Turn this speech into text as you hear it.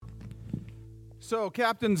So,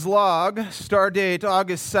 Captain's Log, stardate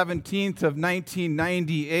August 17th of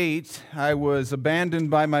 1998. I was abandoned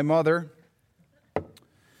by my mother. The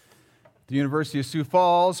University of Sioux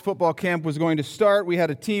Falls football camp was going to start. We had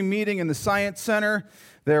a team meeting in the Science Center.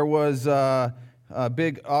 There was a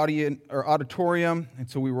big auditorium, and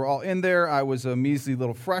so we were all in there. I was a measly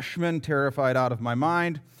little freshman, terrified out of my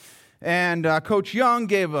mind. And Coach Young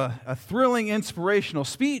gave a thrilling, inspirational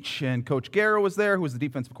speech, and Coach Garrow was there, who was the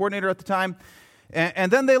defensive coordinator at the time.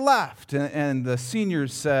 And then they left, and the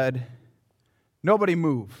seniors said, "Nobody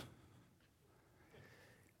move."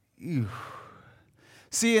 Ew.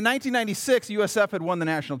 See, in 1996, USF had won the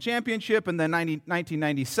national championship, and then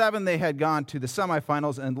 1997, they had gone to the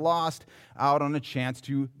semifinals and lost out on a chance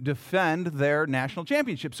to defend their national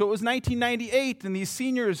championship. So it was 1998, and these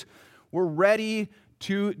seniors were ready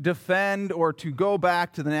to defend or to go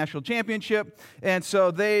back to the national championship. And so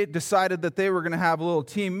they decided that they were going to have a little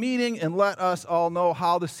team meeting and let us all know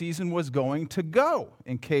how the season was going to go.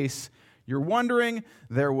 In case you're wondering,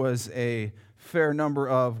 there was a fair number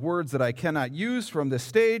of words that I cannot use from this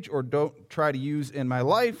stage or don't try to use in my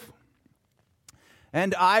life.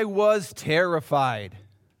 And I was terrified.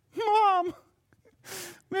 "Mom,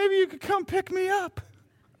 maybe you could come pick me up.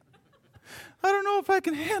 I don't know if I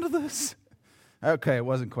can handle this." Okay, it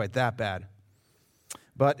wasn't quite that bad.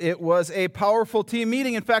 But it was a powerful team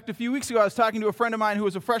meeting. In fact, a few weeks ago, I was talking to a friend of mine who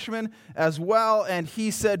was a freshman as well, and he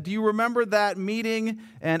said, "Do you remember that meeting?"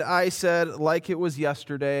 And I said, "Like it was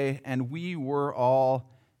yesterday," and we were all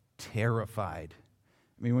terrified.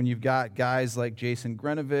 I mean, when you've got guys like Jason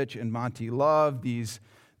Grenovich and Monty Love, these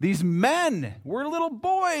men, we're little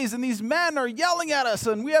boys, and these men are yelling at us,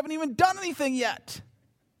 and we haven't even done anything yet.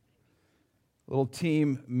 Little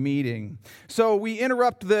team meeting. So we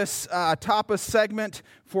interrupt this Tapas segment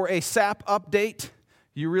for a SAP update.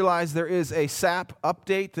 You realize there is a SAP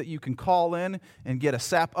update that you can call in and get a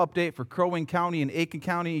SAP update for Crow Wing County and Aiken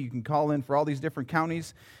County. You can call in for all these different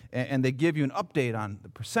counties, and they give you an update on the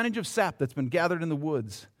percentage of sap that's been gathered in the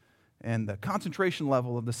woods and the concentration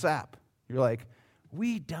level of the sap. You're like,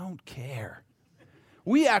 we don't care.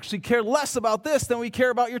 We actually care less about this than we care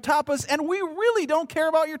about your tapas, and we really don't care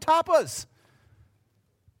about your tapas.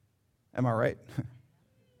 Am I right?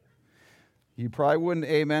 You probably wouldn't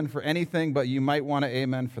amen for anything, but you might want to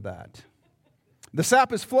amen for that. The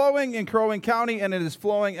sap is flowing in Crow Wing County, and it is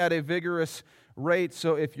flowing at a vigorous rate.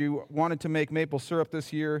 So if you wanted to make maple syrup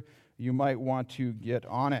this year, you might want to get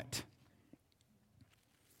on it.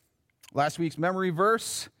 Last week's memory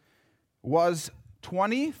verse was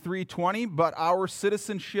 3:20, but our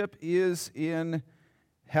citizenship is in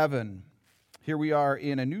heaven. Here we are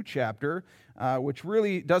in a new chapter, which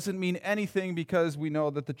really doesn't mean anything because we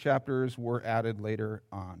know that the chapters were added later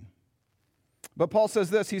on. But Paul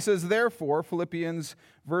says this, he says, therefore, Philippians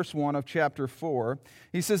verse 1 of chapter 4,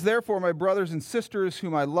 he says, therefore, my brothers and sisters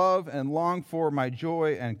whom I love and long for, my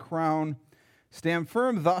joy and crown, stand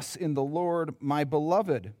firm thus in the Lord, my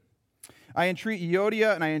beloved. I entreat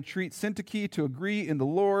Euodia and I entreat Syntyche to agree in the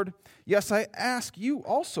Lord. Yes, I ask you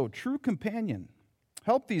also, true companion,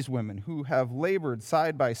 help these women who have labored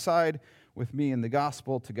side by side with me in the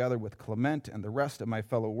gospel, together with Clement and the rest of my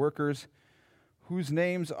fellow workers, whose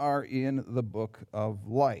names are in the book of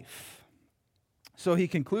life. So he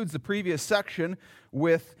concludes the previous section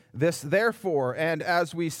with this therefore. And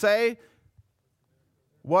as we say,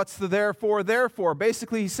 what's the therefore? Therefore,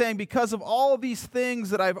 basically he's saying because of all of these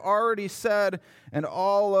things that I've already said and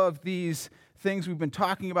all of these things we've been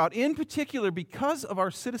talking about, in particular because of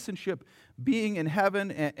our citizenship being in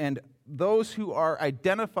heaven and those who are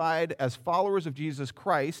identified as followers of Jesus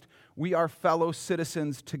Christ, we are fellow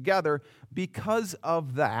citizens together. Because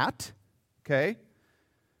of that, okay?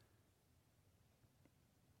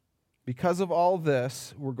 Because of all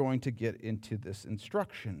this, we're going to get into this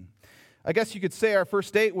instruction. I guess you could say our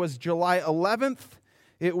first date was July 11th.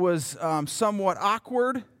 It was somewhat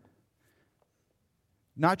awkward,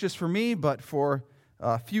 not just for me, but for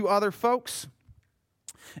a few other folks.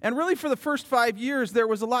 And really for the first 5 years, there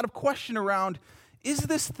was a lot of question around, is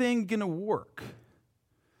this thing going to work?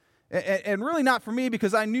 And really not for me,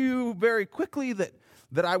 because I knew very quickly that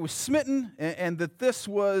I was smitten and that this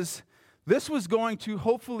was going to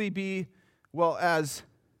hopefully be, well, as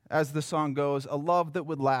the song goes, a love that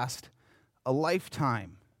would last a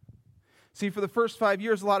lifetime. See, for the first 5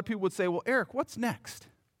 years, a lot of people would say, well, Eric, what's next?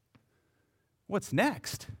 What's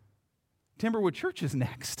next? Timberwood Church is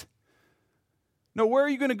next. No, where are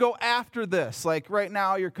you going to go after this? Like right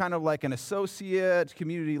now, you're kind of like an associate,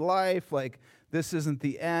 community life, like this isn't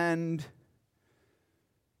the end.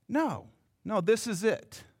 No, this is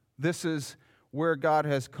it. This is where God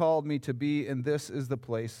has called me to be, and this is the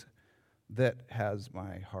place that has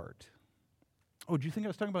my heart. Oh, do you think I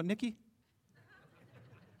was talking about Nikki?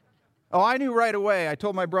 Oh, I knew right away. I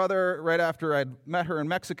told my brother right after I'd met her in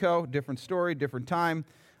Mexico, different story, different time.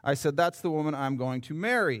 I said, that's the woman I'm going to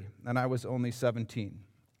marry. And I was only 17.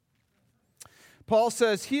 Paul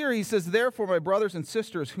says here, he says, therefore, my brothers and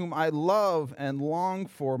sisters, whom I love and long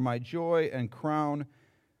for, my joy and crown.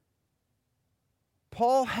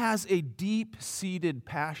 Paul has a deep-seated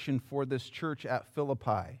passion for this church at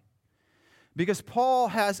Philippi. Because Paul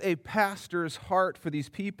has a pastor's heart for these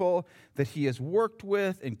people that he has worked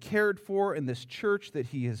with and cared for in this church that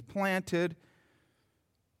he has planted.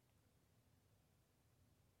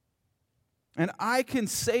 And I can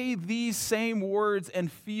say these same words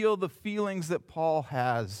and feel the feelings that Paul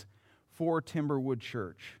has for Timberwood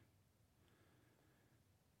Church.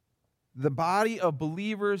 The body of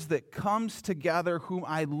believers that comes together whom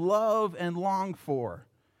I love and long for.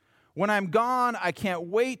 When I'm gone, I can't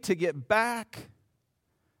wait to get back.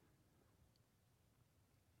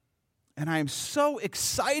 And I am so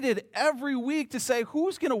excited every week to say,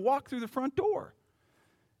 who's going to walk through the front door?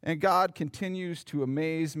 And God continues to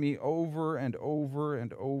amaze me over and over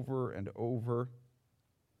and over and over.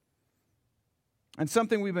 And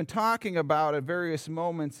something we've been talking about at various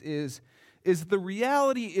moments is the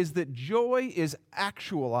reality is that joy is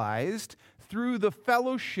actualized through the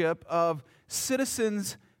fellowship of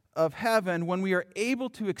citizens of heaven when we are able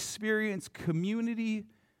to experience community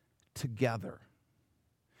together.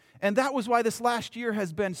 And that was why this last year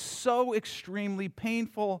has been so extremely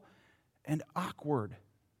painful and awkward.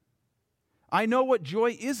 I know what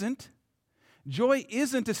joy isn't. Joy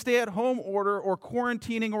isn't a stay-at-home order or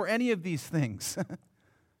quarantining or any of these things.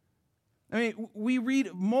 I mean, we read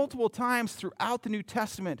multiple times throughout the New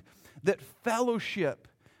Testament that fellowship,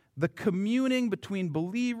 the communing between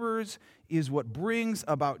believers, is what brings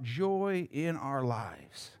about joy in our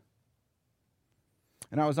lives.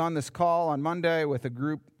 And I was on this call on Monday with a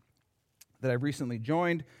group that I recently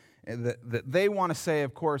joined. That they want to say,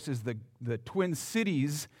 of course, is the Twin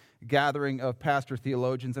Cities gathering of pastor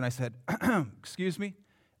theologians. And I said, excuse me,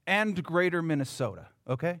 and Greater Minnesota,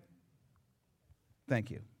 okay?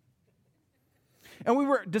 Thank you. And we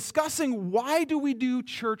were discussing, why do we do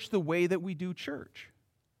church the way that we do church?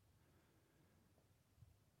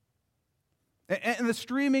 And the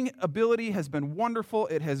streaming ability has been wonderful.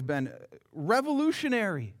 It has been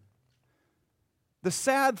revolutionary. The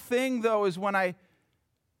sad thing, though, is when I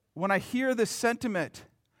hear this sentiment,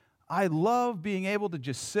 I love being able to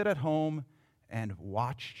just sit at home and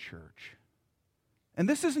watch church. And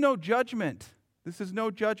this is no judgment. This is no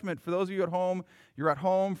judgment. For those of you at home, you're at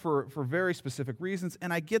home for very specific reasons,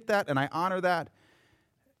 and I get that, and I honor that.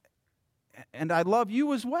 And I love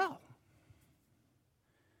you as well.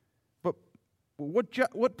 But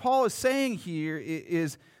what Paul is saying here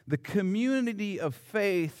is the community of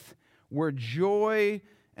faith where joy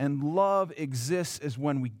and love exists is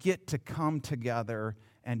when we get to come together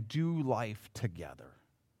and do life together.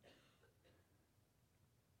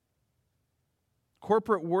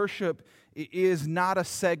 Corporate worship is not a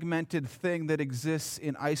segmented thing that exists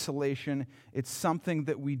in isolation. It's something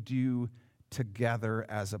that we do together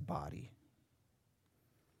as a body.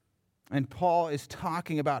 And Paul is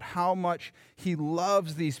talking about how much he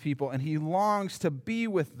loves these people and he longs to be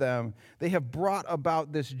with them. They have brought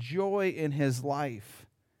about this joy in his life.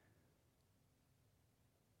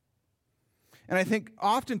 And I think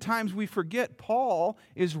oftentimes we forget Paul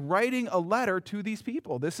is writing a letter to these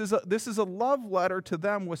people. This is a love letter to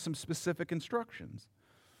them with some specific instructions.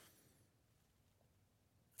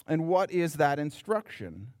 And what is that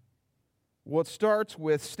instruction? Well, it starts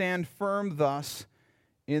with, stand firm thus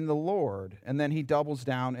in the Lord. And then he doubles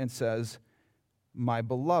down and says, my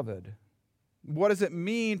beloved. What does it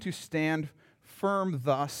mean to stand firm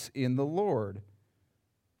thus in the Lord?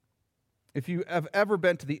 If you have ever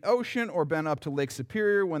been to the ocean or been up to Lake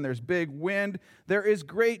Superior when there's big wind, there is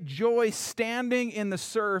great joy standing in the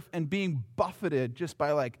surf and being buffeted just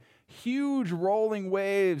by like huge rolling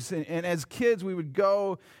waves. And as kids, we would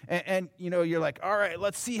go and you're like, all right,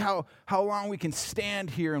 let's see how long we can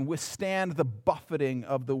stand here and withstand the buffeting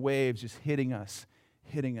of the waves just hitting us.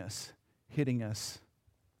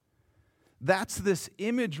 That's this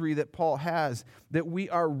imagery that Paul has, that we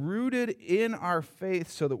are rooted in our faith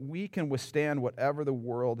so that we can withstand whatever the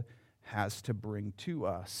world has to bring to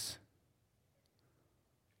us.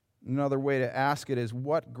 Another way to ask it is,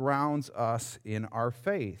 what grounds us in our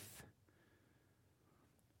faith?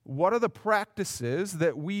 What are the practices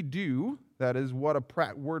that we do, that is what a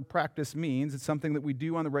word practice means, it's something that we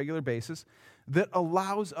do on a regular basis, that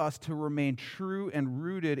allows us to remain true and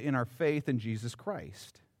rooted in our faith in Jesus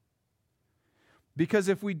Christ? Because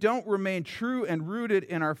if we don't remain true and rooted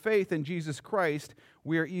in our faith in Jesus Christ,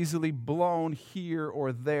 we are easily blown here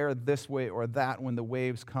or there, this way or that. When the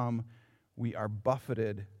waves come, we are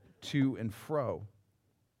buffeted to and fro.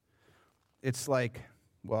 It's like,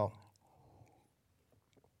 well,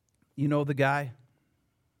 you know the guy?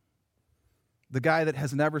 The guy that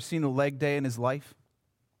has never seen a leg day in his life?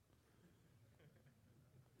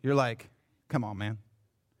 You're like, come on, man.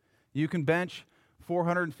 You can bench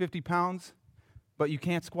 450 pounds, but you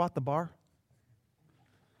can't squat the bar?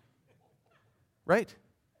 Right?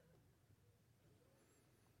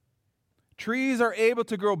 Trees are able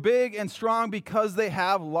to grow big and strong because they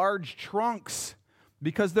have large trunks,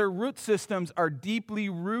 because their root systems are deeply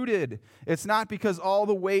rooted. It's not because all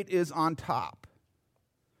the weight is on top.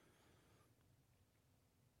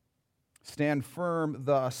 Stand firm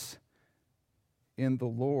thus in the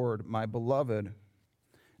Lord, my beloved.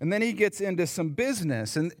 And then he gets into some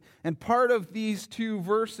business. And part of these two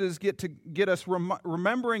verses get us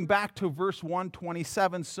remembering back to verse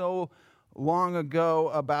 127 so long ago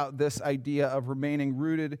about this idea of remaining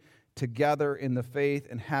rooted together in the faith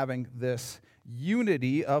and having this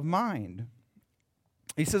unity of mind.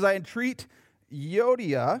 He says, I entreat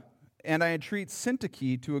Euodia and I entreat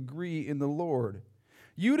Syntyche to agree in the Lord.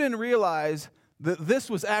 You didn't realize that this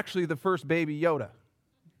was actually the first baby Yoda.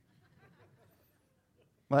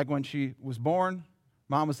 Like when she was born,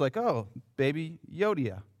 mom was like, oh, baby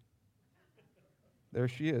Yodia. There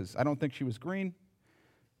she is. I don't think she was green.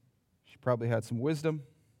 She probably had some wisdom.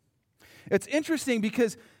 It's interesting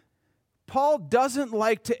because Paul doesn't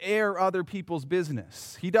like to air other people's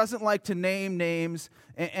business. He doesn't like to name names,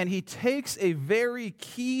 and he takes a very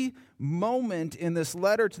key moment in this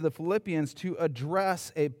letter to the Philippians to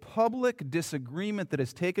address a public disagreement that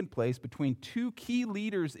has taken place between two key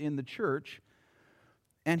leaders in the church,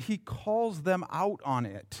 and he calls them out on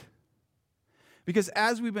it. Because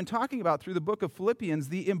as we've been talking about through the book of Philippians,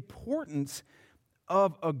 the importance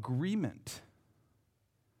of agreement,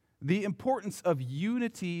 the importance of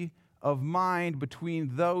unity of mind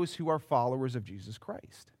between those who are followers of Jesus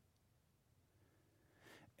Christ.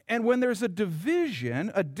 And when there's a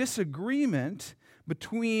division, a disagreement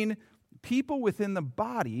between people within the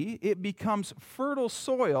body, it becomes fertile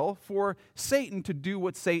soil for Satan to do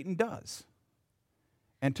what Satan does,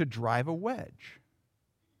 and to drive a wedge,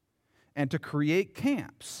 and to create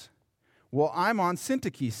camps. Well, I'm on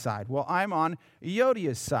Syntyche's side. Well, I'm on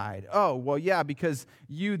Euodia's side. Oh, well, yeah, because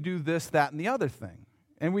you do this, that, and the other thing.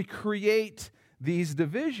 And we create these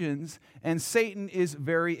divisions, and Satan is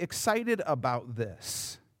very excited about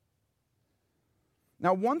this.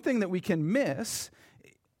 Now, one thing that we can miss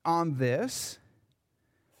on this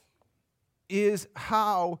is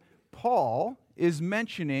how Paul is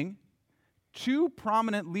mentioning two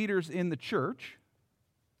prominent leaders in the church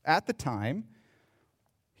at the time.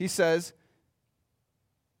 He says,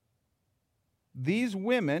 these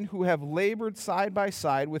women who have labored side by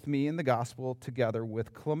side with me in the gospel together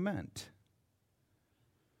with Clement.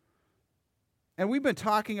 And we've been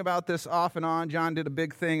talking about this off and on. John did a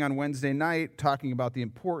big thing on Wednesday night talking about the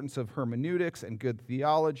importance of hermeneutics and good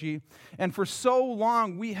theology. And for so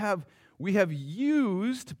long, we have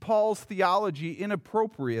used Paul's theology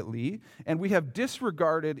inappropriately, and we have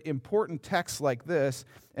disregarded important texts like this,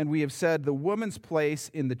 and we have said the woman's place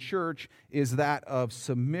in the church is that of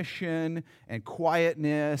submission and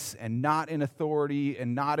quietness and not in authority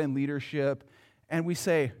and not in leadership. And we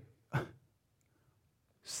say,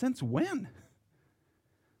 since when?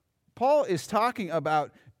 Paul is talking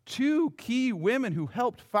about two key women who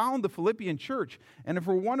helped found the Philippian church. And if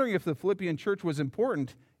we're wondering if the Philippian church was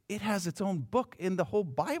important, it has its own book in the whole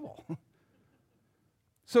Bible.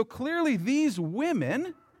 So clearly these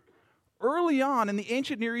women, early on in the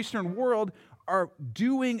ancient Near Eastern world, are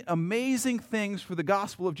doing amazing things for the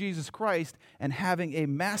gospel of Jesus Christ and having a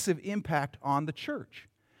massive impact on the church.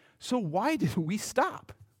 So why did we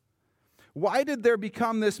stop? Why did there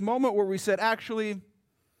become this moment where we said, actually,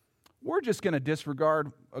 we're just going to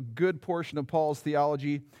disregard a good portion of Paul's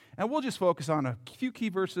theology, and we'll just focus on a few key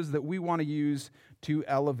verses that we want to use to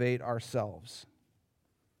elevate ourselves?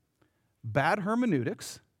 Bad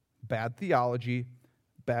hermeneutics, bad theology,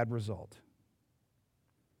 bad result.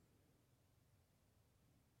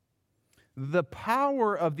 The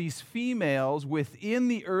power of these females within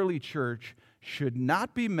the early church should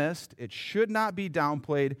not be missed, it should not be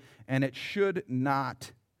downplayed, and it should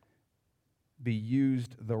not be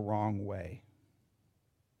used the wrong way.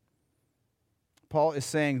 Paul is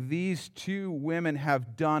saying these two women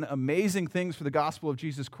have done amazing things for the gospel of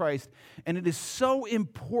Jesus Christ, and it is so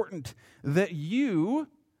important that you,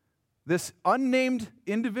 this unnamed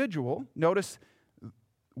individual, notice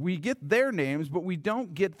we get their names, but we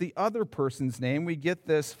don't get the other person's name. We get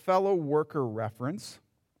this fellow worker reference.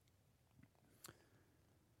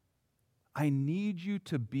 I need you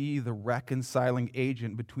to be the reconciling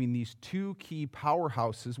agent between these two key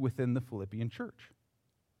powerhouses within the Philippian church.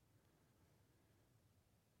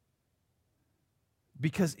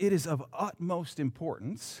 Because it is of utmost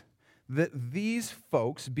importance that these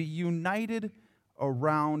folks be united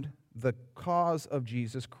around the cause of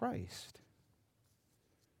Jesus Christ.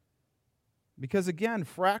 Because again,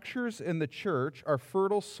 fractures in the church are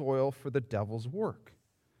fertile soil for the devil's work.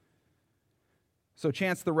 So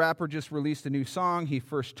Chance the Rapper just released a new song. He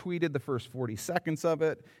first tweeted the first 40 seconds of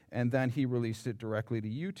it, and then he released it directly to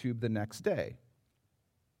YouTube the next day.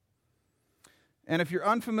 And if you're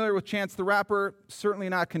unfamiliar with Chance the Rapper, certainly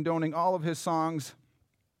not condoning all of his songs,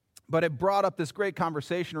 but it brought up this great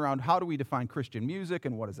conversation around how do we define Christian music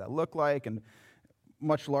and what does that look like, and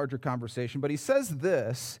much larger conversation. But he says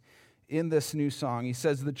this in this new song. He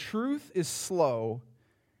says, the truth is slow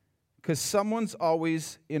because someone's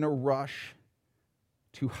always in a rush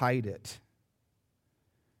to hide it.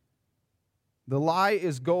 The lie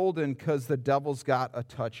is golden because the devil's got a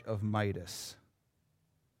touch of Midas.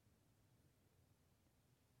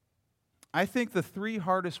 I think the three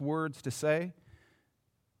hardest words to say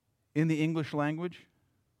in the English language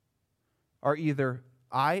are either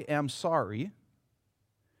I am sorry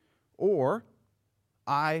or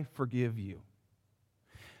I forgive you.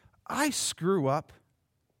 I screw up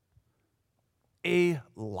a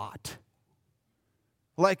lot.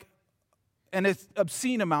 And it's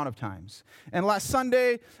obscene amount of times. And last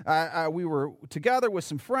Sunday, we were together with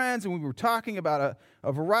some friends, and we were talking about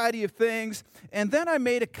a variety of things. And then I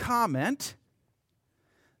made a comment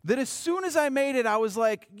that as soon as I made it, I was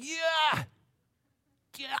like, yeah,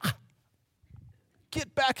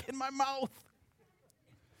 get back in my mouth.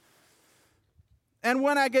 And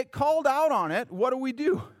when I get called out on it, what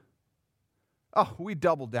do? Oh, we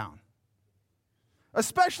double down.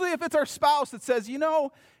 Especially if it's our spouse that says,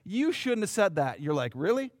 you shouldn't have said that. You're like,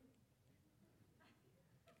 really?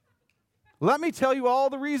 Let me tell you all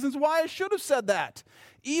the reasons why I should have said that.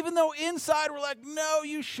 Even though inside we're like, no,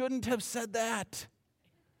 you shouldn't have said that.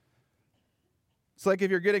 It's like if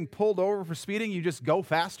you're getting pulled over for speeding, you just go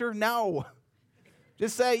faster. No.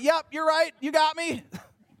 Just say, yep, you're right. You got me.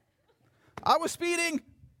 I was speeding.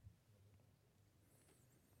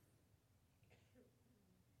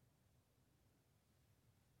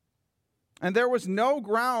 And there was no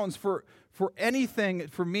grounds for anything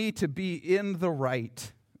for me to be in the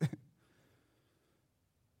right.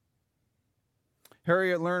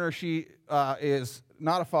 Harriet Lerner, she is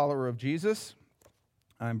not a follower of Jesus,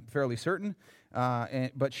 I'm fairly certain,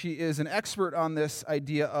 but she is an expert on this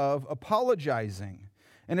idea of apologizing.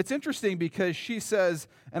 And it's interesting because she says,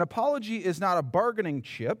 an apology is not a bargaining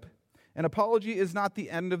chip. An apology is not the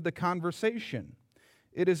end of the conversation.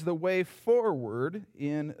 It is the way forward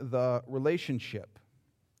in the relationship.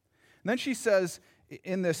 And then she says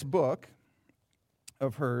in this book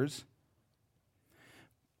of hers,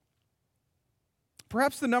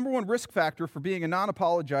 perhaps the number one risk factor for being a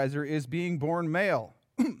non-apologizer is being born male.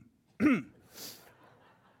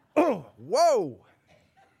 Oh, whoa!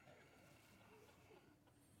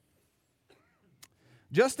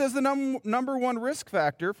 Just as the number one risk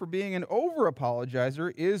factor for being an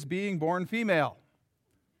over-apologizer is being born female.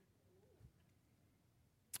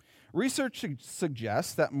 Research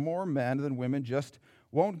suggests that more men than women just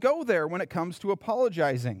won't go there when it comes to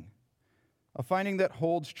apologizing, a finding that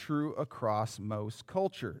holds true across most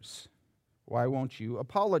cultures. Why won't you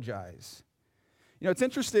apologize? It's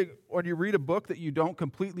interesting when you read a book that you don't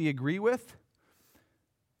completely agree with,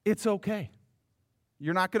 it's okay.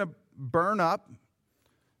 You're not going to burn up.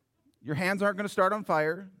 Your hands aren't going to start on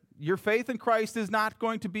fire. Your faith in Christ is not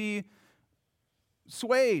going to be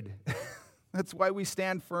swayed. That's why we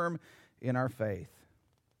stand firm in our faith.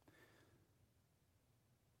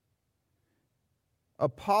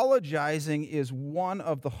 Apologizing is one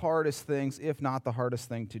of the hardest things, if not the hardest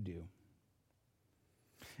thing to do.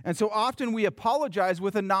 And so often we apologize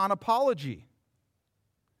with a non-apology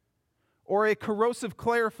or a corrosive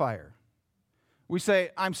clarifier. We say,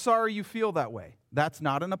 I'm sorry you feel that way. That's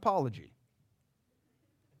not an apology.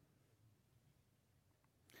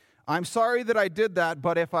 I'm sorry that I did that,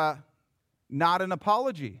 but not an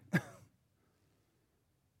apology.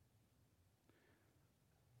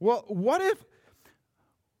 Well, what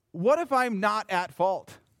if I'm not at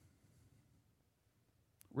fault?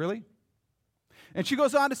 Really? And she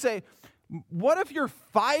goes on to say, what if you're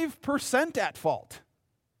 5% at fault?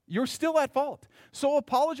 You're still at fault. So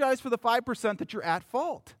apologize for the 5% that you're at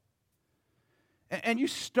fault. And you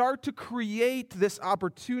start to create this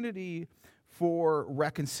opportunity for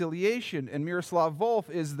reconciliation. And Miroslav Volf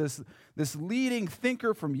is this leading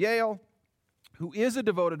thinker from Yale who is a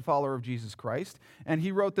devoted follower of Jesus Christ. And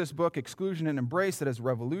he wrote this book, Exclusion and Embrace, that has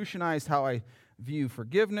revolutionized how I view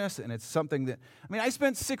forgiveness. And it's something that, I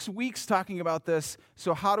spent 6 weeks talking about this,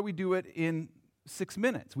 so how do we do it in 6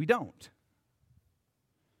 minutes? We don't.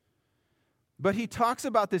 But he talks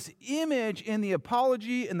about this image in the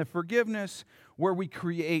apology and the forgiveness where we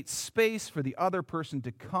create space for the other person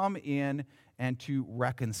to come in and to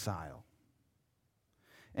reconcile.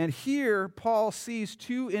 And here, Paul sees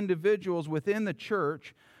two individuals within the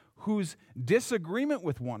church whose disagreement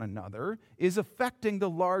with one another is affecting the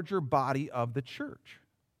larger body of the church.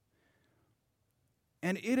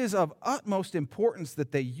 And it is of utmost importance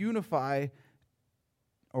that they unify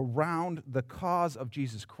around the cause of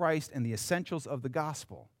Jesus Christ and the essentials of the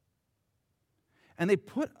gospel. And they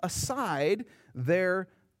put aside their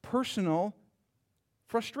personal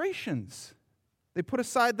frustrations. They put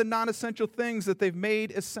aside the non-essential things that they've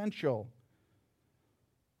made essential.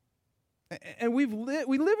 And we live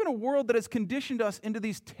in a world that has conditioned us into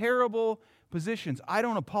these terrible positions. I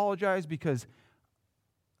don't apologize because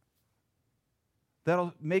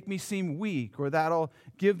that'll make me seem weak, or that'll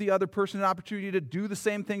give the other person an opportunity to do the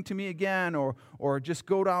same thing to me again, or just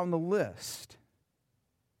go down the list.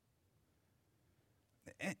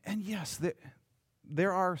 And yes,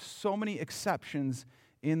 there are so many exceptions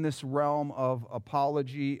in this realm of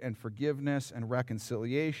apology and forgiveness and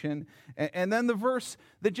reconciliation. And then the verse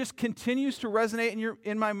that just continues to resonate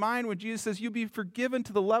in my mind when Jesus says, "You be forgiven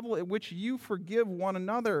to the level at which you forgive one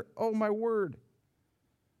another." Oh, my word.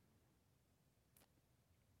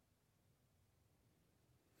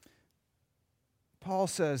 Paul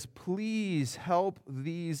says, please help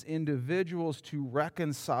these individuals to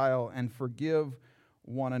reconcile and forgive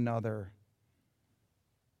one another.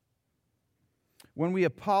 When we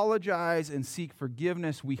apologize and seek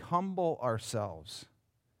forgiveness, we humble ourselves.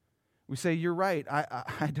 We say, you're right,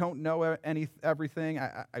 I don't know everything,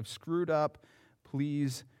 I've screwed up,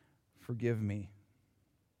 please forgive me.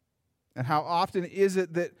 And how often is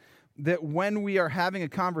it that when we are having a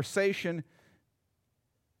conversation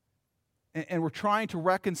and we're trying to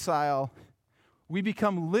reconcile, we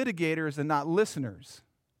become litigators and not listeners?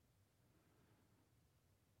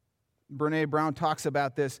 Brené Brown talks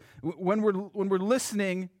about this. When we're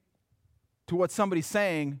listening to what somebody's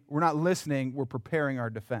saying, we're not listening, we're preparing our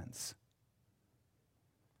defense.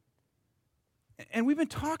 And we've been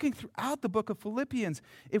talking throughout the book of Philippians,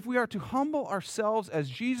 if we are to humble ourselves as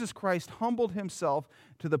Jesus Christ humbled himself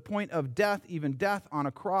to the point of death, even death on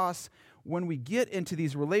a cross, when we get into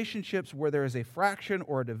these relationships where there is a fraction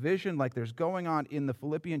or a division like there's going on in the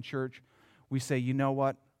Philippian church, we say, you know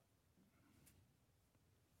what?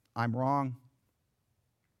 I'm wrong.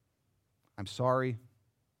 I'm sorry.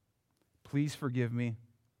 Please forgive me.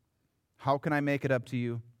 How can I make it up to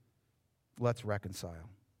you? Let's reconcile.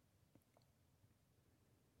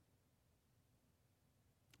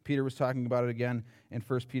 Peter was talking about it again in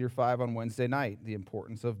 1 Peter 5 on Wednesday night, the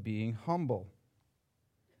importance of being humble.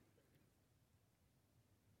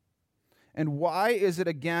 And why is it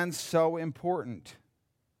again so important?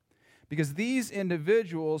 Because these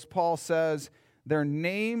individuals, Paul says, their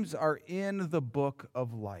names are in the book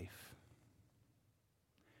of life.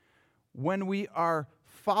 When we are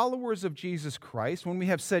followers of Jesus Christ, when we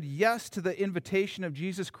have said yes to the invitation of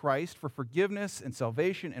Jesus Christ for forgiveness and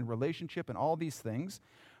salvation and relationship and all these things,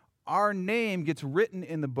 our name gets written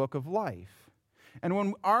in the book of life. And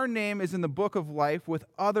when our name is in the book of life with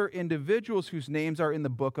other individuals whose names are in the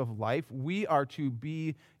book of life, we are to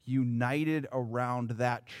be united around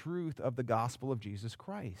that truth of the gospel of Jesus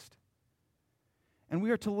Christ. And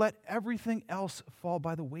we are to let everything else fall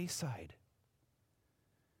by the wayside.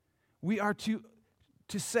 We are to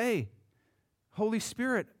say, Holy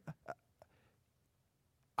Spirit,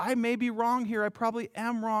 I may be wrong here, I probably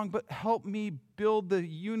am wrong, but help me build the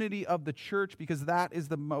unity of the church because that is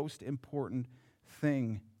the most important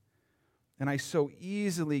thing. And I so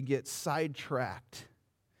easily get sidetracked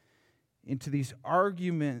into these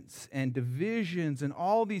arguments and divisions and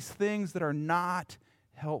all these things that are not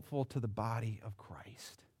helpful to the body of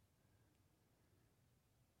Christ.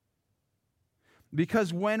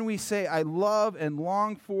 Because when we say, I love and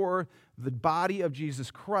long for the body of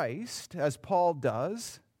Jesus Christ, as Paul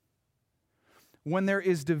does, when there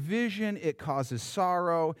is division, it causes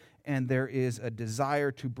sorrow, and there is a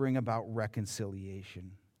desire to bring about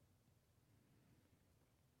reconciliation.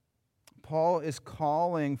 Paul is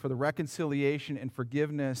calling for the reconciliation and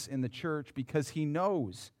forgiveness in the church because he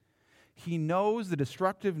knows the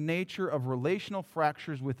destructive nature of relational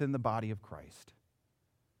fractures within the body of Christ.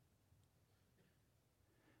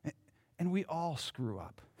 And we all screw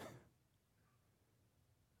up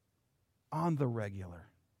on the regular.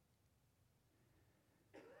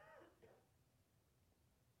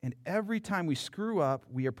 And every time we screw up,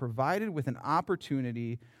 we are provided with an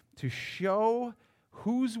opportunity to show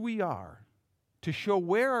whose we are, to show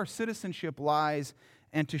where our citizenship lies,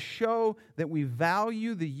 and to show that we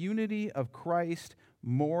value the unity of Christ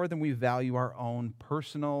more than we value our own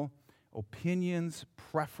personal opinions,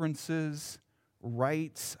 preferences,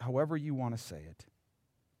 rights, however you want to say it.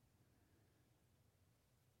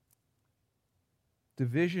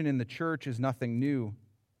 Division in the church is nothing new.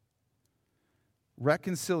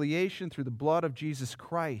 Reconciliation through the blood of Jesus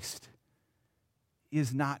Christ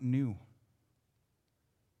is not new,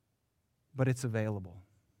 but it's available.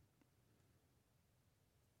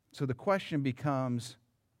 So the question becomes,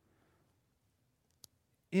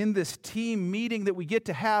 in this team meeting that we get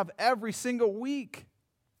to have every single week,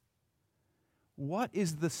 what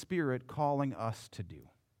is the Spirit calling us to do?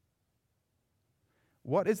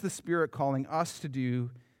 What is the Spirit calling us to do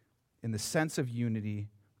in the sense of unity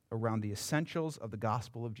around the essentials of the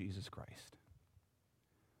gospel of Jesus Christ?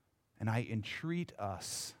 And I entreat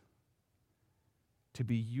us to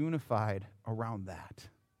be unified around that.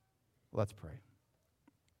 Let's pray.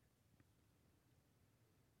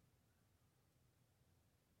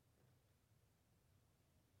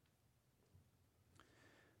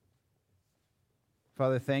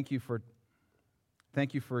 Father, thank you for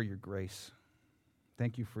your grace.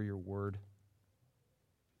 Thank you for your word.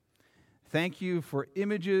 Thank you for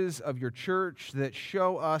images of your church that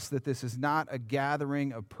show us that this is not a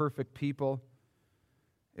gathering of perfect people.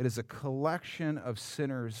 It is a collection of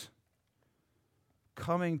sinners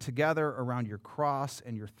coming together around your cross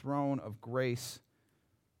and your throne of grace,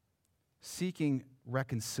 seeking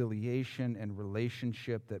reconciliation and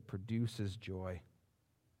relationship that produces joy.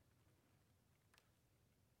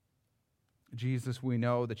 Jesus, we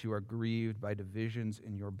know that you are grieved by divisions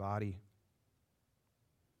in your body.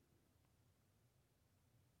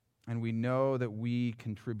 And we know that we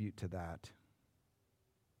contribute to that.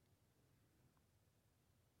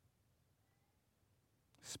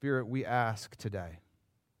 Spirit, we ask today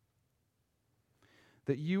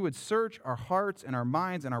that you would search our hearts and our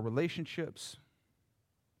minds and our relationships,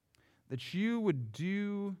 that you would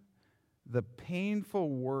do the painful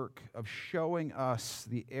work of showing us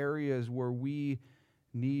the areas where we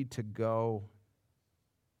need to go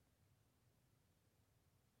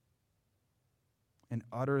and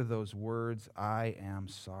utter those words, I am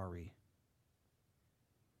sorry.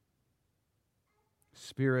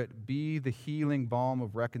 Spirit, be the healing balm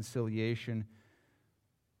of reconciliation.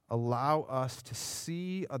 Allow us to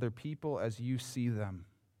see other people as you see them.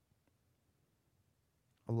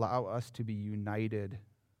 Allow us to be united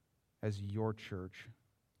as your church.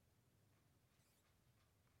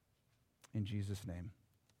 In Jesus' name.